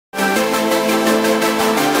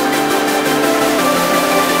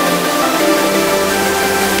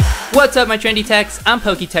What's up, my trendy techs? I'm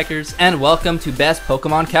PokeTechers, and welcome to Best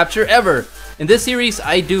Pokemon Capture Ever. In this series,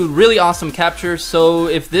 I do really awesome captures, so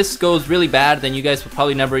if this goes really bad, then you guys will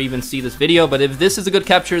probably never even see this video, but if this is a good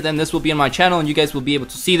capture, then this will be on my channel, and you guys will be able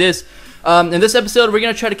to see this. In this episode, we're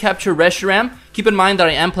going to try to capture Reshiram. Keep in mind that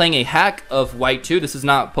I am playing a hack of White 2. This is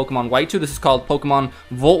not Pokemon White 2, this is called Pokemon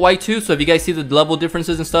Volt White 2, so if you guys see the level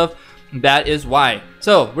differences and stuff, that is why.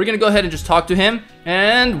 So we're gonna go ahead and just talk to him,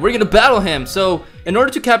 and we're gonna battle him. So in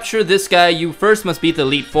order to capture this guy, you first must beat the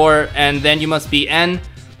Elite Four, and then you must beat N,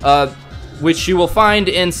 which you will find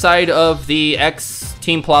inside of the X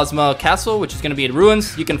Team Plasma Castle, which is gonna be in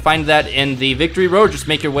ruins. You can find that in the Victory Road. Just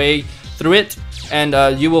make your way through it,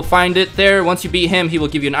 and you will find it there. Once you beat him, he will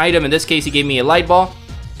give you an item. In this case, he gave me a light ball.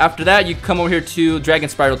 After that, you come over here to Dragon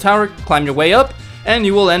Spiral Tower, climb your way up, and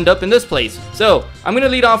you will end up in this place. So I'm gonna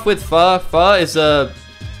lead off with Pho. Pho is a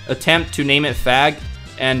attempt to name it Fag,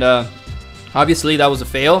 and obviously that was a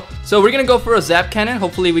fail. So we're gonna go for a Zap Cannon.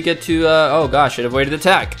 Hopefully we get to oh gosh, it avoided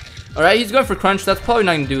attack. All right, he's going for Crunch. That's probably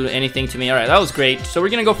not gonna do anything to me. All right, that was great. So we're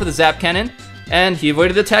gonna go for the Zap Cannon, and he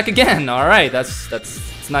avoided attack again. All right,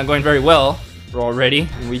 it's not going very well already.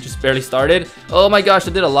 We just barely started. Oh my gosh,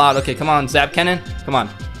 I did a lot. Okay, come on, Zap Cannon, come on.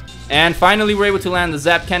 And finally, we're able to land the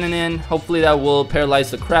Zap Cannon in. Hopefully that will paralyze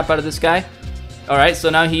the crap out of this guy. Alright, so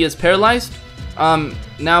now he is paralyzed.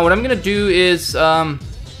 Now what I'm going to do is, I'm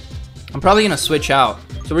probably going to switch out.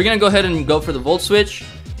 So we're going to go ahead and go for the Volt Switch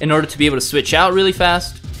in order to be able to switch out really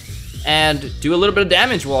fast and do a little bit of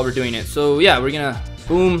damage while we're doing it. So yeah, we're going to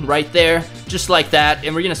boom right there, just like that.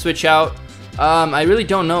 And we're going to switch out. I really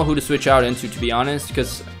don't know who to switch out into, to be honest,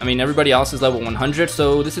 because, I mean, everybody else is level 100.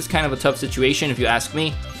 So this is kind of a tough situation if you ask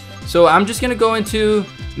me. So I'm just gonna go into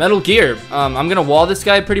Metal Gear. I'm gonna wall this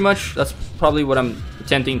guy pretty much. That's probably what I'm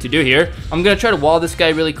attempting to do here. I'm gonna try to wall this guy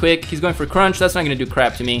really quick. He's going for Crunch. That's not gonna do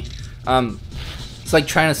crap to me. It's like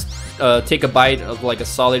trying to take a bite of like a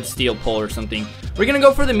solid steel pole or something. We're gonna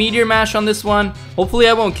go for the Meteor Mash on this one. Hopefully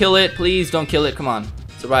I won't kill it. Please don't kill it. Come on,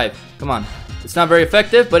 survive. Come on. It's not very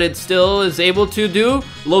effective, but it still is able to do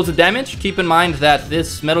loads of damage. Keep in mind that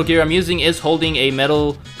this Metal Gear I'm using is holding a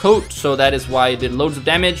metal coat, so that is why it did loads of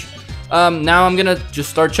damage. Now I'm gonna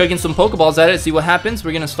just start chucking some Pokeballs at it, see what happens.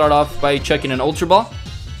 We're gonna start off by chucking an Ultra Ball.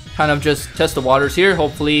 Kind of just test the waters here.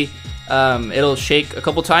 Hopefully it'll shake a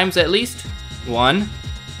couple times at least. One.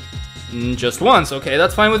 Just once. Okay,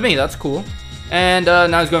 that's fine with me. That's cool. And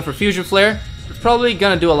now he's going for Fusion Flare. It's probably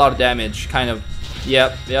gonna do a lot of damage, kind of.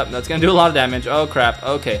 Yep, that's gonna do a lot of damage. Oh crap,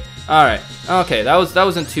 okay. Alright, okay, that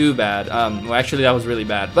wasn't too bad. Well, actually that was really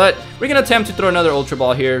bad. But we're gonna attempt to throw another Ultra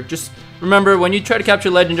Ball here. Just remember, when you try to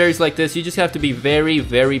capture legendaries like this, you just have to be very,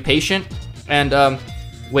 very patient. And,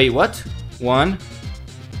 wait, what? One.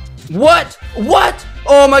 What? What?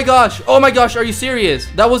 Oh my gosh, are you serious?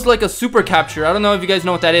 That was like a super capture. I don't know if you guys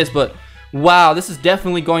know what that is, but wow, this is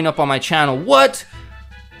definitely going up on my channel. What?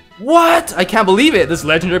 What? I can't believe it. This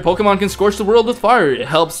legendary Pokemon can scorch the world with fire. It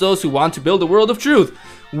helps those who want to build a world of truth.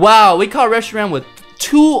 Wow, we caught Reshiram with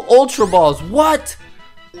 2 Ultra Balls. What?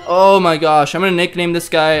 Oh my gosh, I'm gonna nickname this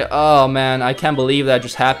guy. Oh man, I can't believe that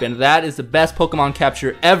just happened. That is the best Pokemon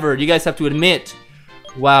capture ever. You guys have to admit.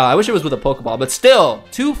 Wow, I wish it was with a Pokeball, but still,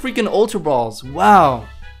 2 freaking Ultra Balls. Wow.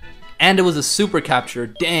 And it was a super capture.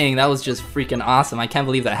 Dang, that was just freaking awesome. I can't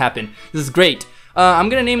believe that happened. This is great. I'm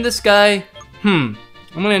gonna name this guy.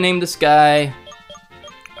 I'm gonna name this guy,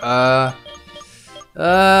 I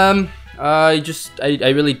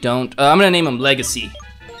really don't. I'm gonna name him Legacy.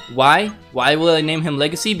 Why? Why will I name him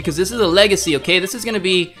Legacy? Because this is a legacy, okay? This is gonna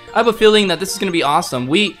be, I have a feeling that this is gonna be awesome.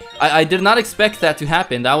 I did not expect that to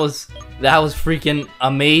happen. That was freaking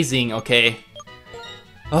amazing, okay?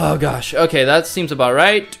 Oh gosh, okay, that seems about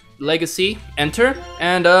right. Legacy, enter,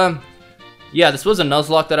 and yeah, this was a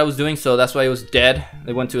Nuzlocke that I was doing, so that's why it was dead.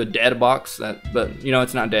 They went to a dead box, but you know,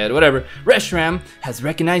 it's not dead, whatever. Reshiram has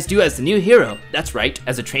recognized you as the new hero. That's right,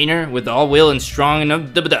 as a trainer with all will and strong and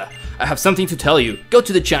I have something to tell you. Go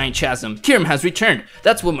to the Giant Chasm. Kirim has returned.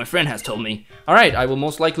 That's what my friend has told me. Alright, I will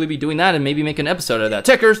most likely be doing that and maybe make an episode of that.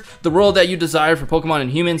 Techers, the world that you desire for Pokemon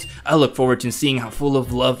and humans, I look forward to seeing how full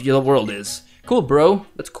of love your world is. Cool, bro.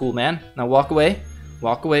 That's cool, man. Now walk away.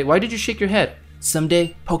 Walk away. Why did you shake your head?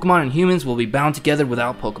 Someday, Pokemon and humans will be bound together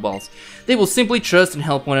without Pokeballs. They will simply trust and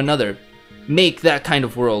help one another. Make that kind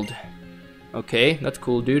of world. Okay, that's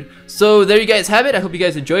cool, dude. So there you guys have it. I hope you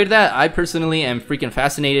guys enjoyed that. I personally am freaking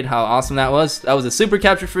fascinated how awesome that was. That was a super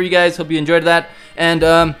capture for you guys. Hope you enjoyed that. And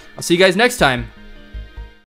I'll see you guys next time.